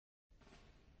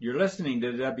You're listening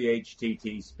to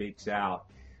WHTT Speaks Out.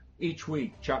 Each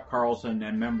week, Chuck Carlson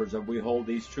and members of We Hold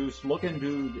These Truths look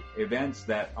into events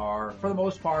that are, for the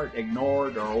most part,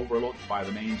 ignored or overlooked by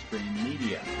the mainstream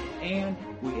media. And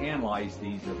we analyze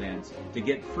these events. To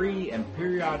get free and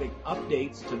periodic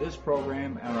updates to this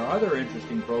program and our other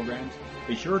interesting programs,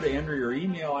 be sure to enter your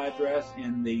email address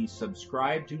in the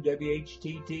Subscribe to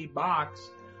WHTT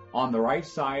box on the right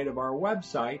side of our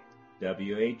website,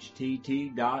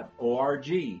 WHTT.org.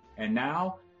 And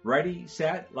now, ready,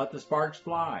 set, let the sparks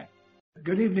fly.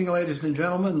 Good evening, ladies and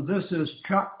gentlemen. This is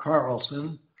Chuck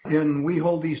Carlson in We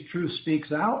Hold These Truths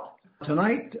Speaks Out.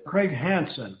 Tonight, Craig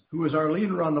Hansen, who is our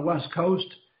leader on the West Coast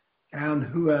and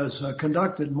who has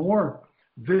conducted more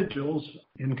vigils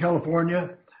in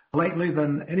California lately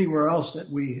than anywhere else that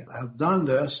we have done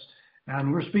this.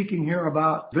 And we're speaking here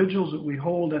about vigils that we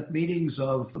hold at meetings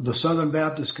of the Southern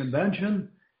Baptist Convention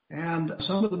and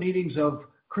some of the meetings of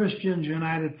Christians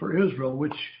United for Israel,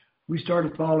 which we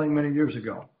started following many years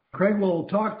ago. Craig will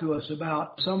talk to us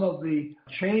about some of the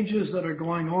changes that are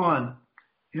going on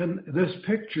in this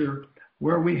picture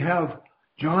where we have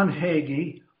John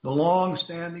Hagee, the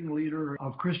long-standing leader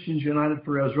of Christians United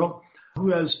for Israel, who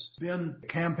has been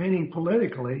campaigning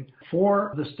politically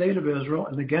for the state of Israel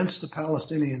and against the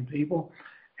Palestinian people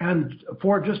and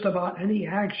for just about any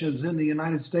actions in the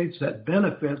United States that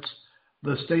benefits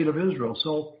the state of Israel.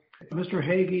 So Mr.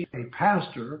 Hagee, a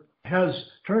pastor, has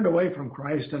turned away from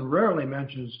Christ and rarely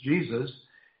mentions Jesus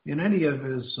in any of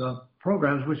his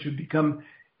programs, which have become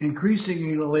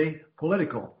increasingly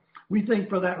political. We think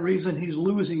for that reason he's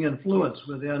losing influence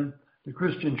within the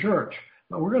Christian church.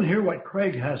 But we're going to hear what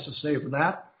Craig has to say for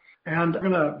that, and we're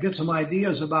going to get some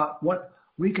ideas about what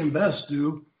we can best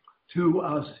do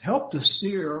to help to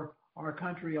steer our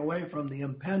country away from the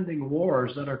impending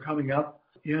wars that are coming up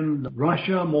in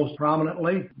Russia, most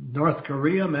prominently, North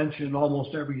Korea mentioned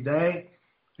almost every day,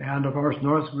 and of course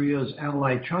North Korea's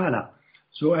ally China.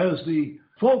 So as the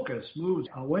focus moves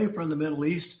away from the Middle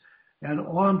East and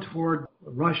on toward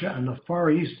Russia and the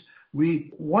Far East,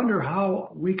 we wonder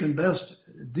how we can best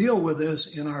deal with this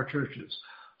in our churches.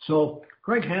 So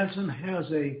Craig Hansen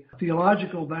has a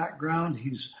theological background.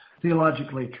 He's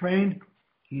theologically trained.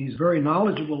 He's very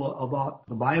knowledgeable about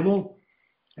the Bible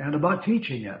and about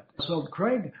teaching it. So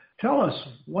Craig, tell us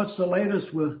what's the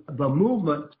latest with the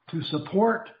movement to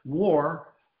support war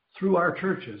through our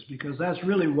churches, because that's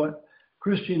really what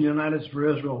Christian United for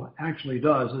Israel actually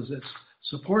does, is it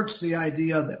supports the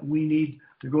idea that we need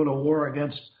to go to war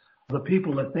against the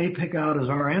people that they pick out as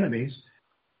our enemies.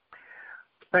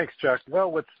 Thanks, Chuck.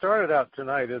 Well, what started out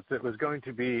tonight is it was going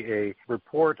to be a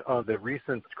report on the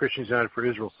recent Christians United for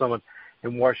Israel Summit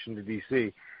in Washington,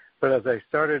 D.C., but as I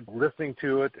started listening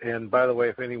to it, and by the way,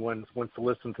 if anyone wants to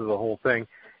listen to the whole thing,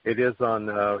 it is on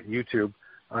YouTube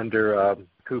under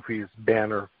CUFI's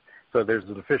banner. So there's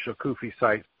an official CUFI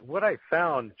site. What I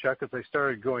found, Chuck, as I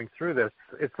started going through this,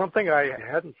 it's something I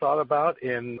hadn't thought about.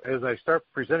 And as I start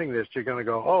presenting this, you're going to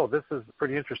go, oh, this is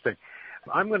pretty interesting.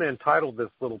 I'm going to entitle this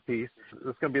little piece,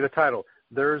 this is going to be the title,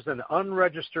 There's an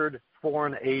Unregistered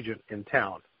Foreign Agent in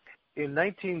Town. In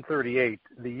 1938,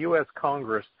 the U.S.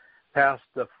 Congress passed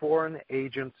the Foreign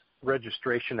Agents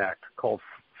Registration Act, called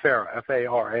FARA,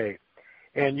 F-A-R-A.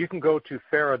 And you can go to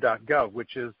FARA.gov,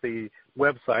 which is the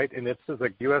website, and it's a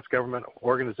U.S. government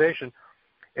organization.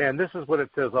 And this is what it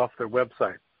says off their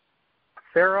website.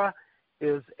 FARA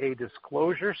is a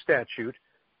disclosure statute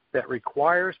that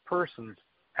requires persons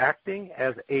acting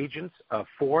as agents of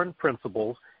foreign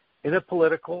principals in a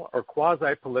political or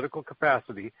quasi-political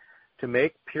capacity to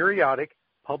make periodic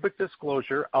public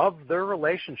disclosure of their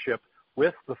relationship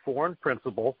with the foreign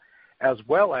principal, as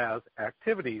well as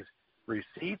activities,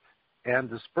 receipts, and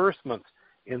disbursements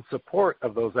in support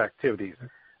of those activities.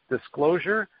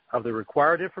 Disclosure of the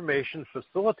required information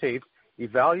facilitates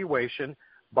evaluation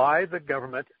by the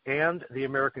government and the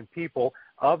American people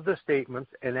of the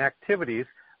statements and activities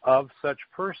of such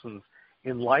persons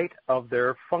in light of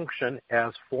their function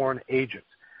as foreign agents.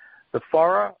 The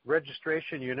FARA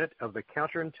Registration Unit of the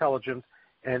Counterintelligence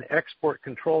and Export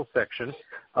Control Section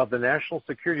of the National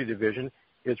Security Division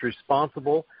is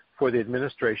responsible for the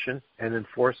administration and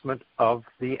enforcement of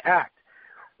the Act.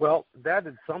 Well, that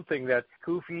is something that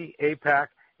CUFI, AIPAC,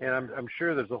 and I'm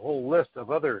sure there's a whole list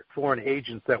of other foreign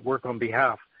agents that work on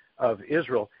behalf of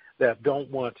Israel that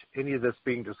don't want any of this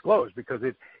being disclosed, because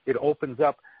it opens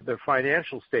up their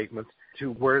financial statements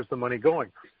to where's the money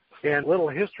going. And a little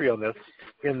history on this.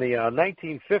 In the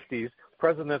 1950s,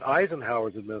 President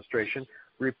Eisenhower's administration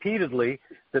repeatedly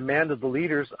demanded the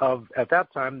leaders of, at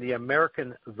that time, the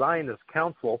American Zionist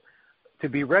Council to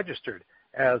be registered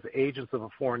as agents of a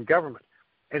foreign government.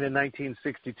 And in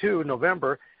 1962,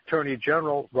 November, Attorney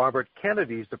General Robert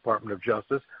Kennedy's Department of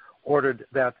Justice ordered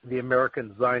that the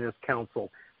American Zionist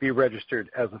Council be registered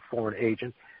as a foreign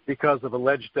agent because of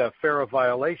alleged FARA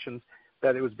violations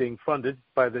that it was being funded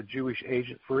by the Jewish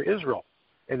Agent for Israel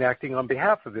and acting on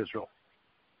behalf of Israel.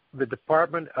 The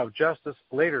Department of Justice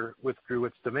later withdrew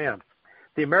its demand.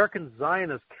 The American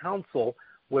Zionist Council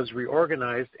was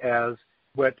reorganized as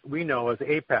what we know as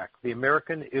AIPAC, the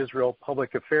American Israel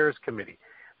Public Affairs Committee.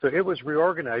 So it was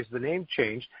reorganized, the name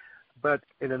changed, but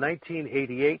in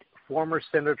 1988, former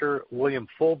Senator William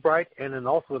Fulbright, and then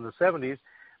also in the 70s,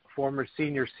 former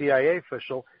senior CIA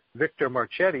official Victor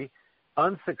Marchetti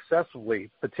unsuccessfully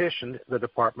petitioned the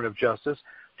Department of Justice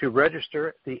to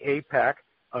register the AIPAC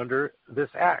under this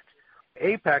act.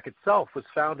 AIPAC itself was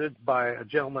founded by a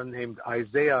gentleman named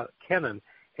Isaiah Kennan,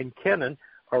 and Kennan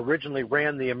originally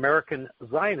ran the American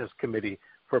Zionist Committee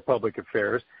for Public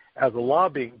Affairs as a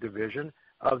lobbying division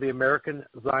of the American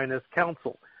Zionist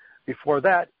Council. Before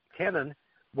that, Kennan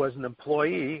was an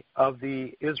employee of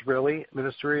the Israeli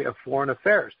Ministry of Foreign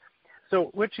Affairs. So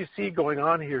what you see going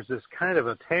on here is this kind of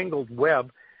a tangled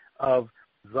web of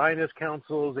Zionist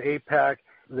councils, AIPAC,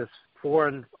 this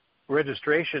Foreign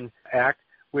Registration Act,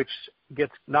 which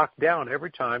gets knocked down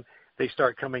every time they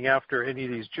start coming after any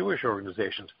of these Jewish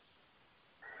organizations.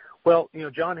 Well,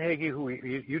 John Hagee, who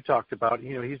you talked about,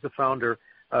 he's the founder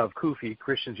of CUFI,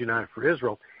 Christians United for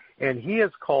Israel, and he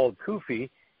has called CUFI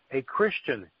a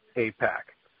Christian AIPAC.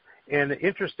 And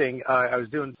interesting, I was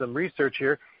doing some research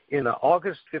here. In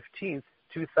August 15th,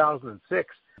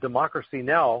 2006, Democracy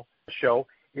Now! Show,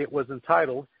 it was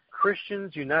entitled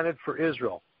Christians United for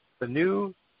Israel, the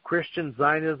new Christian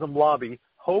Zionism lobby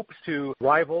hopes to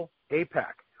rival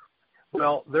AIPAC.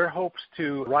 Well, their hopes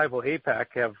to rival AIPAC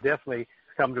have definitely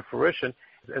come to fruition.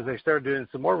 As I started doing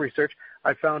some more research,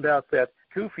 I found out that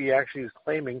CUFI actually is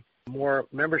claiming more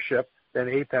membership than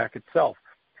AIPAC itself.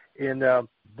 In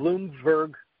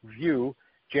Bloomberg View,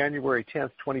 January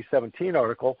 10th, 2017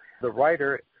 article, the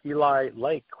writer Eli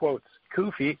Lake quotes,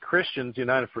 CUFI, Christians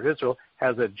United for Israel,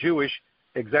 has a Jewish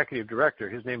executive director.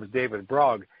 His name is David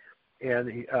Brog.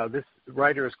 And this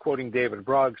writer is quoting David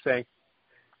Brog saying,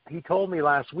 he told me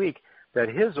last week that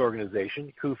his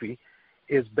organization, CUFI,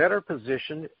 is better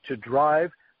positioned to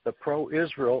drive the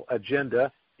pro-Israel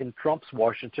agenda in Trump's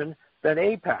Washington than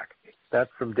AIPAC.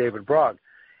 That's from David Brog.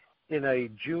 In a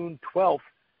June 12th,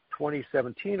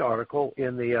 2017 article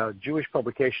in the Jewish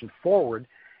publication Forward,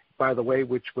 by the way,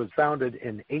 which was founded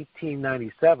in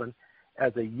 1897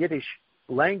 as a Yiddish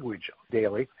language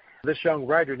daily, this young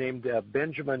writer named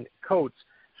Benjamin Coates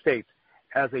states,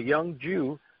 as a young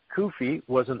Jew, CUFI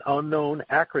was an unknown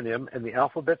acronym in the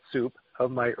alphabet soup of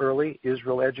my early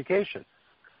Israel education.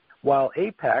 While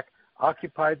AIPAC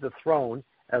occupied the throne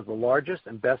as the largest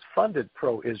and best-funded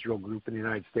pro-Israel group in the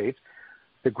United States,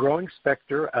 the growing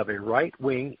specter of a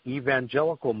right-wing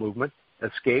evangelical movement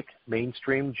escaped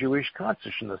mainstream Jewish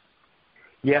consciousness.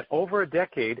 Yet over a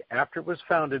decade after it was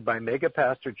founded by mega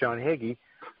pastor John Hagee,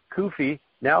 CUFI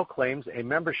now claims a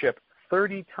membership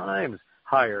 30 times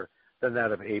higher than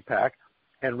that of AIPAC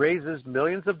and raises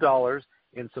millions of dollars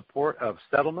in support of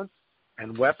settlements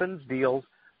and weapons deals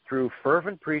through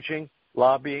fervent preaching,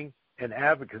 lobbying, and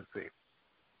advocacy.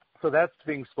 So that's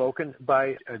being spoken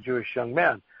by a Jewish young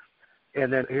man.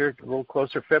 And then here, a little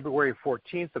closer, February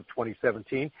 14th of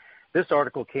 2017, this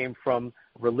article came from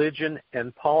Religion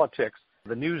and Politics,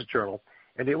 the news journal,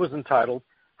 and it was entitled,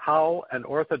 How an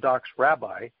Orthodox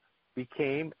Rabbi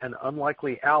Became an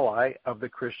Unlikely Ally of the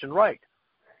Christian Right.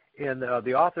 And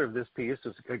the author of this piece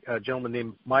is a gentleman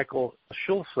named Michael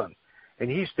Schulson, and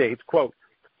he states, quote,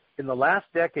 in the last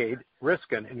decade,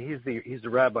 Riskin, and he's the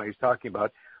rabbi he's talking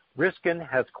about, Riskin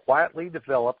has quietly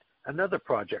developed another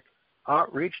project,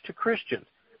 outreach to Christians,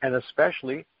 and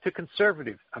especially to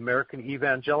conservative American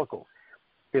evangelicals.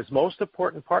 His most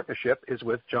important partnership is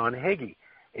with John Hagee,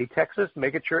 a Texas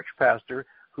megachurch pastor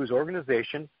whose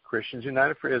organization, Christians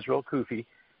United for Israel, CUFI,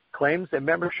 claims a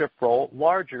membership roll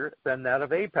larger than that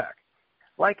of AIPAC.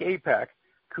 Like AIPAC,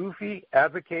 CUFI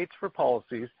advocates for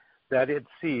policies that it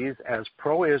sees as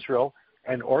pro-Israel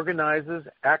and organizes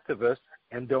activists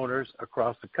and donors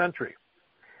across the country.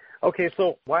 Okay,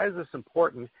 so why is this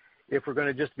important if we're going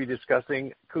to just be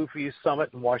discussing CUFI's summit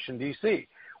in Washington, D.C.?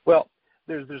 Well,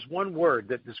 there's one word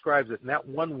that describes it, and that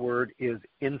one word is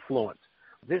influence.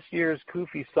 This year's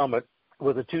CUFI summit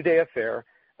was a two-day affair.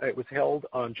 It was held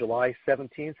on July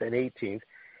 17th and 18th,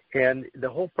 and the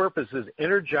whole purpose is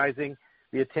energizing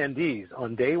the attendees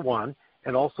on day one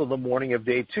and also the morning of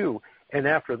day two. And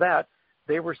after that,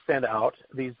 they were sent out,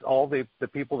 all the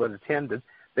people that attended,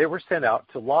 they were sent out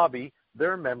to lobby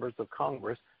their members of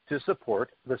Congress to support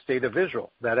the state of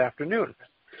Israel that afternoon.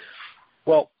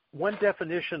 Well, one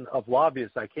definition of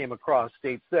lobbyists I came across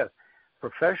states this: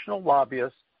 professional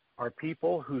lobbyists are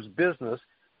people whose business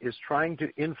is trying to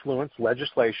influence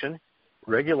legislation,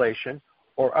 regulation,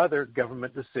 or other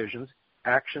government decisions,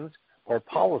 actions, or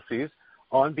policies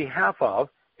on behalf of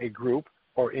a group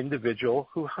or individual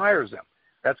who hires them.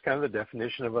 That's kind of the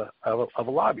definition of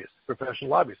a lobbyist,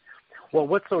 professional lobbyist. Well,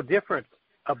 what's so different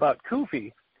about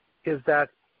CUFI is that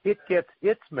it gets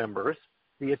its members,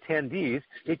 the attendees,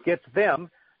 it gets them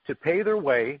to pay their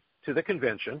way to the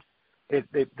convention.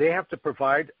 They have to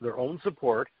provide their own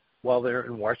support while they're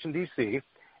in Washington, D.C.,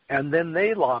 and then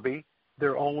they lobby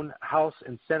their own House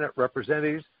and Senate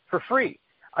representatives for free.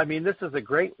 I mean, this is a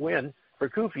great win for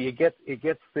CUFI. It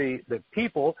gets the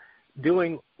people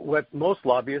doing what most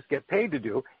lobbyists get paid to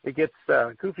do.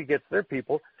 CUFI gets their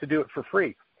people to do it for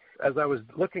free. As I was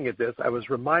looking at this, I was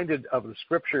reminded of the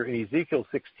scripture in Ezekiel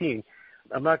 16.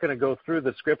 I'm not going to go through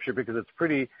the scripture because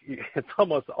it's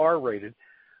almost R-rated,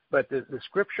 but the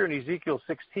scripture in Ezekiel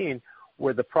 16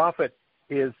 where the prophet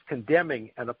is condemning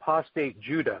an apostate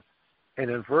Judah, and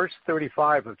in verse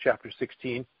 35 of chapter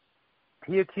 16,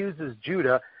 he accuses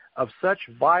Judah of such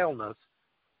vileness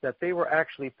that they were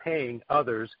actually paying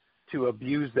others to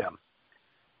abuse them.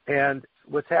 And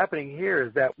what's happening here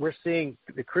is that we're seeing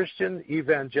the Christian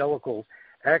evangelicals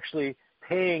actually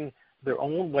paying their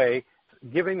own way,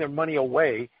 giving their money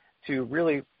away to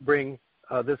really bring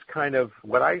this kind of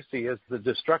what I see as the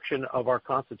destruction of our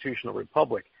constitutional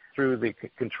republic through the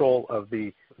control of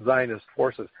the Zionist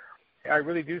forces. I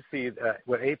really do see that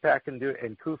what AIPAC can do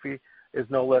and CUFI is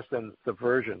no less than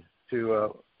subversion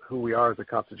to who we are as a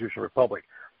constitutional republic.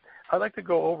 I'd like to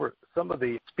go over some of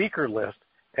the speaker list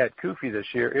at CUFI this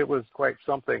year. It was quite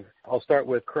something. I'll start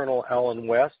with Colonel Allen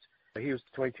West. He was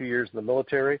 22 years in the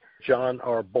military. John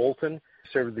R. Bolton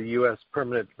served the U.S.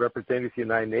 Permanent Representative to the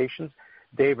United Nations.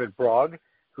 David Brogg,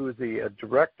 who is the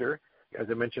director, as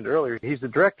I mentioned earlier, he's the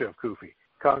director of CUFI.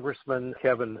 Congressman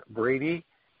Kevin Brady,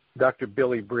 Dr.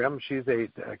 Billy Brim, she's a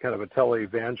kind of a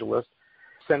televangelist.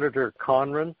 Senator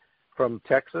Conran from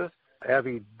Texas.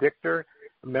 Avi Dichter,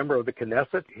 a member of the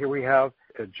Knesset. Here we have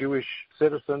a Jewish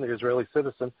citizen, Israeli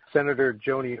citizen, Senator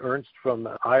Joni Ernst from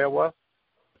Iowa,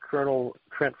 Colonel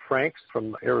Trent Franks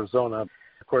from Arizona,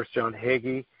 of course, John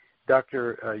Hagee,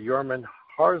 Dr. Yorman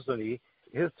Harzani,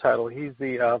 his title, he's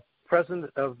the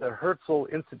president of the Herzl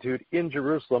Institute in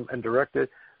Jerusalem and director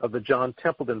of the John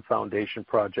Templeton Foundation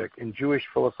Project in Jewish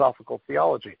Philosophical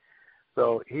Theology.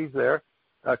 So he's there.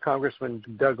 Congressman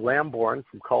Doug Lamborn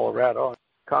from Colorado,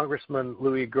 Congressman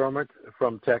Louis Gohmert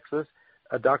from Texas,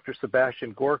 Dr.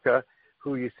 Sebastian Gorka,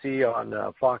 who you see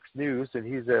on Fox News, and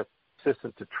he's an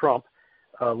assistant to Trump,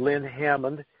 Lynn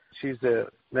Hammond, she's the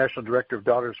National Director of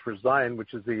Daughters for Zion,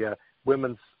 which is the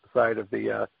women's side of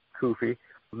the CUFI,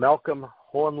 Malcolm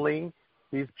Hohenlein,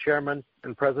 he's chairman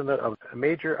and president of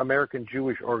major American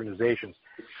Jewish organizations,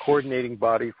 coordinating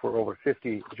body for over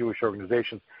 50 Jewish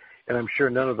organizations, and I'm sure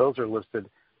none of those are listed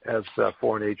as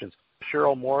foreign agents.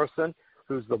 Cheryl Morrison,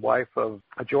 who's the wife of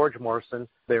George Morrison.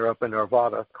 They're up in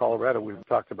Arvada, Colorado. We've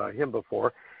talked about him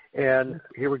before. And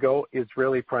here we go,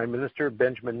 Israeli Prime Minister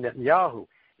Benjamin Netanyahu.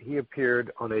 He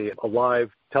appeared on a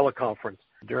live teleconference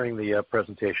during the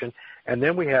presentation. And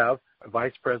then we have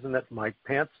Vice President Mike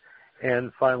Pence,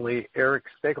 and finally Eric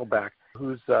Stakelback,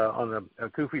 who's on a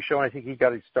CUFI show. I think he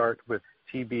got his start with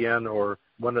TBN or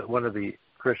one of the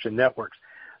Christian networks.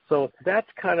 So that's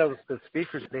kind of the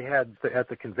speakers they had at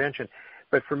the convention.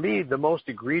 But for me, the most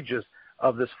egregious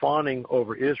of this fawning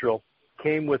over Israel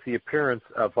came with the appearance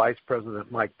of Vice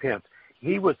President Mike Pence.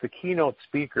 He was the keynote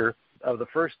speaker of the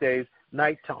first day's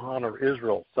Night to Honor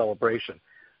Israel celebration.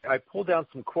 I pulled down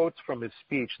some quotes from his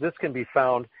speech. This can be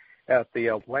found at the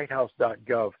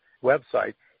whitehouse.gov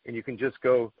website, and you can just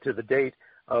go to the date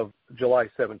of July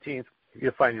 17th.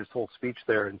 You'll find his whole speech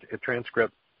there in a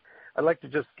transcript. I'd like to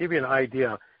just give you an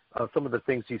idea of some of the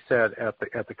things he said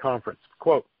at the conference.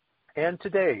 Quote, "And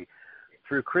today,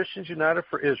 through Christians United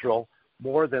for Israel,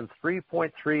 more than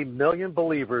 3.3 million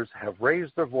believers have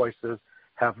raised their voices,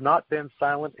 have not been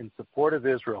silent in support of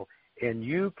Israel, and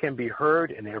you can be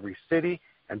heard in every city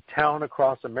and town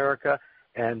across America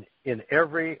and in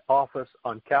every office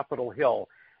on Capitol Hill.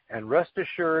 And rest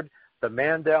assured, the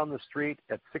man down the street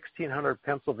at 1600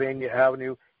 Pennsylvania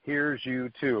Avenue hears you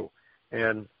too."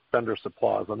 And thunderous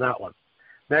applause on that one.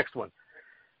 Next one.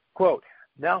 Quote,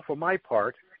 "Now for my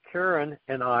part, Karen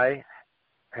and I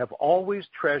have always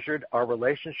treasured our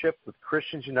relationship with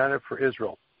Christians United for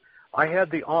Israel. I had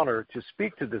the honor to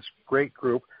speak to this great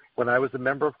group when I was a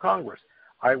member of Congress.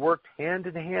 I worked hand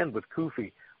in hand with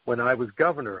CUFI when I was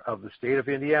governor of the state of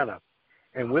Indiana.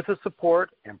 And with the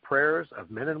support and prayers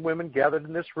of men and women gathered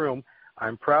in this room,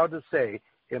 I'm proud to say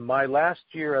in my last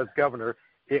year as governor,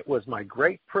 it was my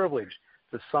great privilege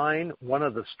to sign one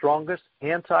of the strongest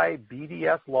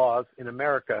anti-BDS laws in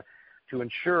America to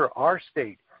ensure our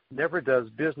state never does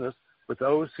business with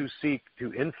those who seek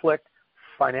to inflict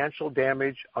financial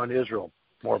damage on Israel.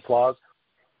 More applause.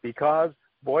 Because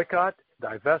boycott,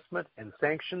 divestment, and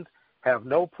sanctions have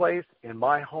no place in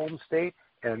my home state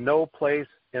and no place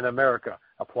in America.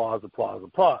 Applause, applause,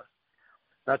 applause.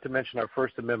 Not to mention our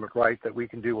First Amendment right that we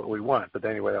can do what we want. But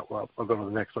anyway, I'll go to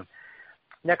the next one.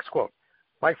 Next quote.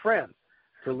 My friend,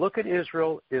 to look at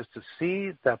Israel is to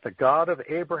see that the God of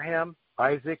Abraham,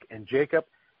 Isaac, and Jacob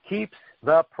keeps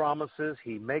the promises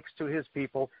he makes to his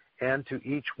people and to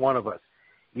each one of us.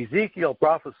 Ezekiel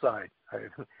prophesied.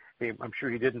 I'm sure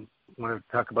he didn't want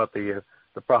to talk about the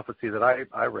prophecy that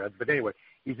I read, but anyway,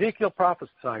 Ezekiel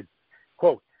prophesied,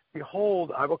 quote,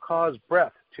 behold, I will cause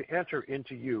breath to enter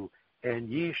into you, and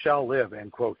ye shall live,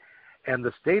 end quote. And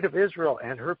the state of Israel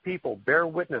and her people bear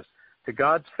witness to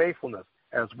God's faithfulness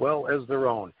as well as their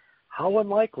own. How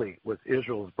unlikely was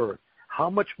Israel's birth? How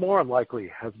much more unlikely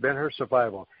has been her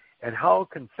survival? And how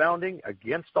confounding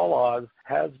against all odds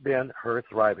has been her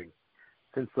thriving?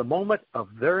 Since the moment of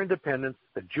their independence,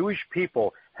 the Jewish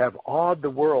people have awed the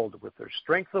world with their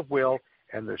strength of will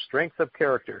and their strength of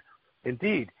character.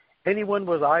 Indeed, anyone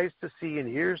with eyes to see and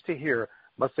ears to hear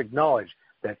must acknowledge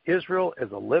that Israel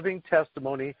is a living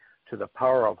testimony to the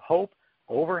power of hope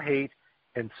over hate,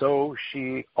 and so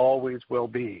she always will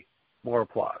be. More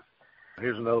applause.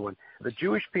 Here's another one. The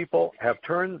Jewish people have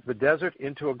turned the desert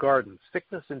into a garden,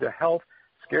 sickness into health,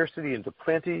 scarcity into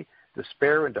plenty,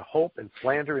 despair into hope, and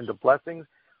slander into blessings,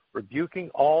 rebuking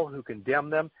all who condemn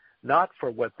them, not for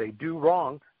what they do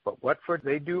wrong, but what for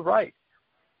they do right.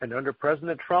 And under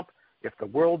President Trump, if the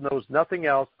world knows nothing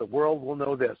else, the world will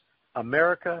know this.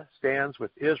 America stands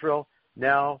with Israel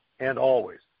now and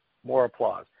always. More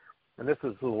applause. And this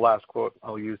is the last quote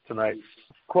I'll use tonight.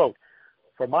 Quote,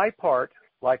 for my part,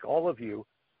 like all of you,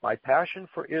 my passion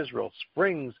for Israel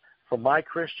springs from my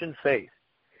Christian faith.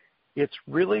 It's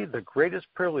really the greatest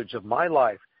privilege of my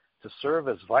life to serve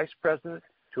as vice president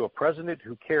to a president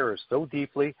who cares so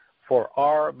deeply for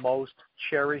our most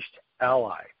cherished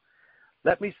ally.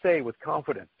 Let me say with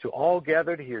confidence to all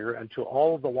gathered here and to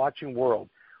all of the watching world,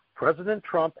 President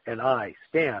Trump and I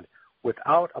stand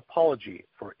without apology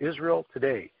for Israel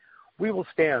today. We will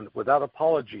stand without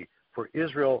apology for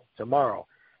Israel tomorrow.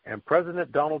 And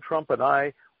President Donald Trump and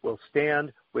I will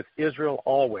stand with Israel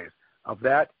always. Of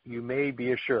that, you may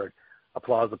be assured.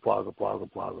 Applause, applause, applause,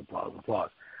 applause, applause, applause.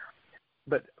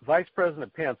 But Vice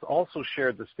President Pence also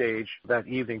shared the stage that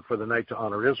evening for the Night to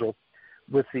Honor Israel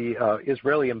with the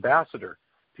Israeli ambassador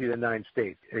to the United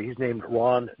States. He's named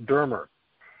Ron Dermer.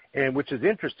 And which is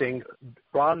interesting,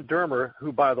 Ron Dermer,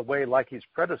 who, by the way, like his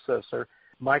predecessor,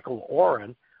 Michael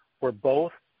Oren, were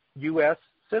both U.S.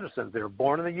 citizens. They were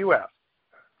born in the U.S.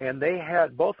 And they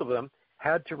had, both of them,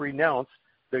 had to renounce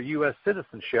their U.S.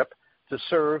 citizenship to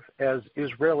serve as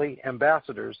Israeli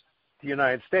ambassadors to the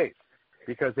United States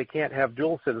because they can't have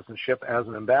dual citizenship as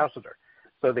an ambassador.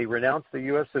 So they renounced the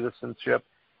U.S. citizenship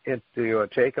and to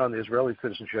take on the Israeli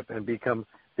citizenship and become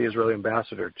the Israeli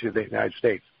ambassador to the United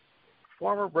States.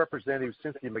 Former Representative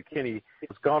Cynthia McKinney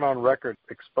has gone on record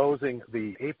exposing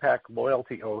the AIPAC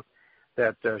loyalty oath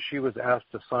that she was asked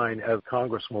to sign as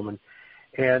Congresswoman.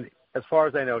 And as far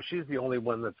as I know, she's the only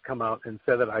one that's come out and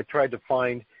said that. I tried to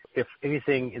find if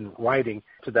anything in writing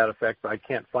to that effect, but I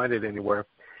can't find it anywhere.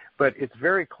 But it's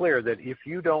very clear that if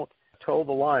you don't toe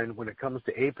the line when it comes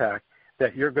to AIPAC,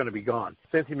 that you're going to be gone.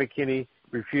 Cynthia McKinney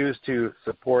refused to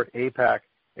support AIPAC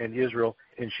and Israel,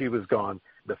 and she was gone.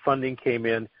 The funding came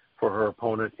in for her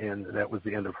opponent, and that was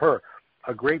the end of her.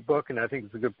 A great book, and I think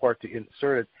it's a good part to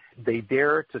insert it, They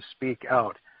Dare to Speak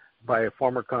Out by a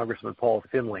former Congressman, Paul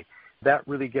Finley. That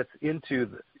really gets into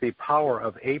the power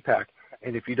of AIPAC,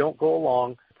 and if you don't go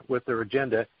along with their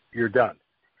agenda, you're done.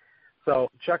 So,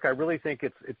 Chuck, I really think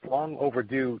it's long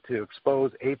overdue to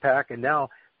expose AIPAC and now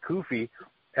CUFI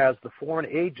as the foreign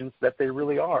agents that they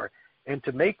really are, and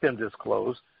to make them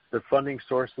disclose their funding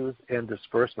sources and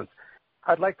disbursements.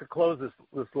 I'd like to close this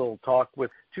little talk with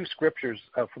two scriptures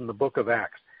from the book of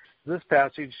Acts. This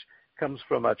passage comes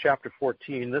from chapter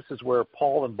 14. This is where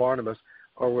Paul and Barnabas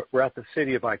were at the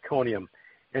city of Iconium,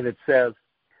 and it says,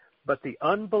 but the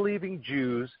unbelieving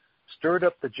Jews stirred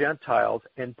up the Gentiles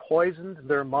and poisoned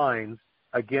their minds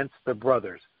against the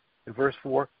brothers. In verse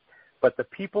 4, but the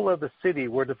people of the city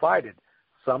were divided.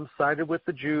 Some sided with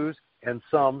the Jews and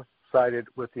some sided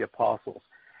with the apostles.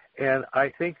 And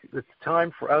I think it's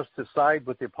time for us to side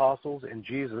with the apostles and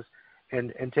Jesus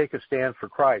and take a stand for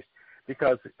Christ.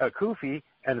 because CUFI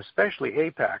and especially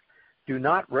AIPAC do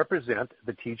not represent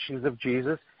the teachings of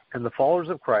Jesus, and the followers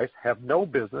of Christ have no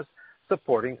business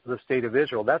supporting the state of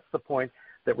Israel. That's the point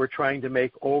that we're trying to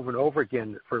make over and over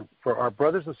again for our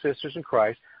brothers and sisters in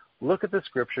Christ. Look at the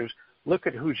scriptures, look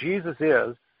at who Jesus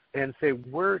is, and say,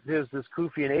 where does this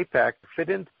CUFI and AIPAC fit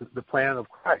into the plan of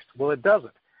Christ? Well, it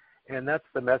doesn't. And that's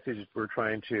the message that we're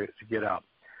trying to get out.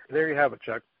 There you have it,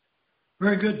 Chuck.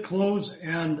 Very good close,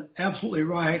 and absolutely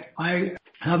right. I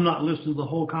have not listened to the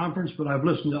whole conference, but I've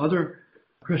listened to other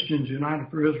Christians United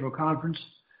for Israel conference,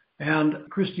 and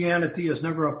Christianity is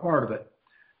never a part of it.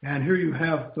 And here you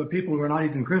have the people who are not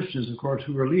even Christians, of course,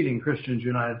 who are leading Christians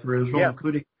United for Israel,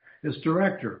 including its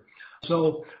director.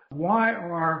 So why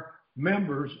are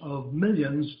members of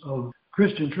millions of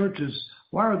Christian churches,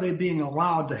 why are they being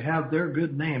allowed to have their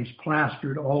good names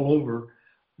plastered all over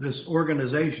this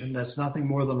organization that's nothing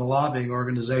more than a lobbying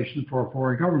organization for a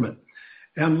foreign government?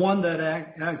 And one that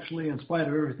actually, in spite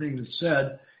of everything that's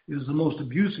said, is the most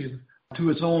abusive to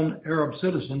its own Arab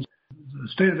citizens. The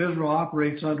state of Israel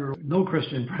operates under no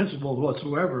Christian principles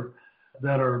whatsoever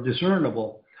that are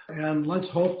discernible. And let's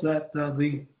hope that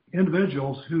the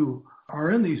individuals who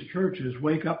are in these churches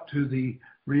wake up to the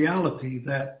reality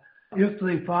that if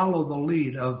they follow the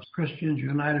lead of Christians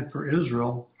United for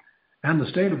Israel and the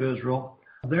state of Israel,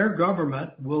 their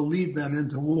government will lead them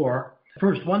into war,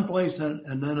 first one place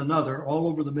and then another, all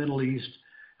over the Middle East.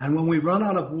 And when we run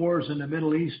out of wars in the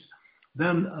Middle East,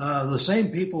 then the same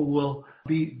people will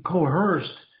be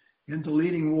coerced into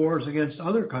leading wars against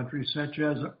other countries, such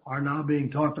as are now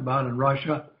being talked about in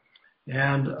Russia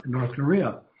and North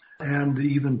Korea, and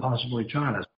even possibly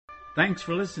China. Thanks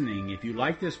for listening. If you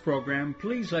like this program,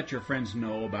 please let your friends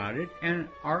know about it and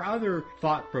our other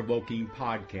thought-provoking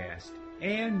podcasts.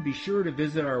 And be sure to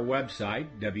visit our website,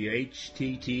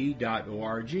 whtt.org,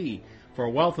 for a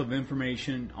wealth of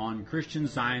information on Christian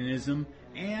Zionism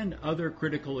and other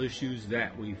critical issues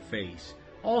that we face.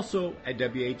 Also, at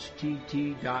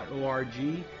whtt.org,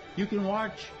 you can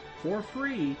watch for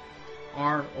free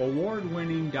our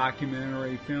award-winning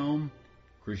documentary film,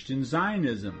 Christian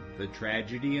Zionism, The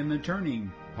Tragedy and the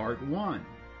Turning, Part 1.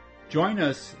 Join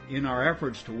us in our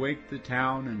efforts to wake the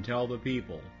town and tell the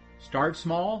people. Start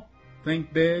small,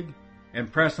 think big,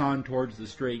 and press on towards the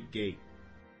straight gate.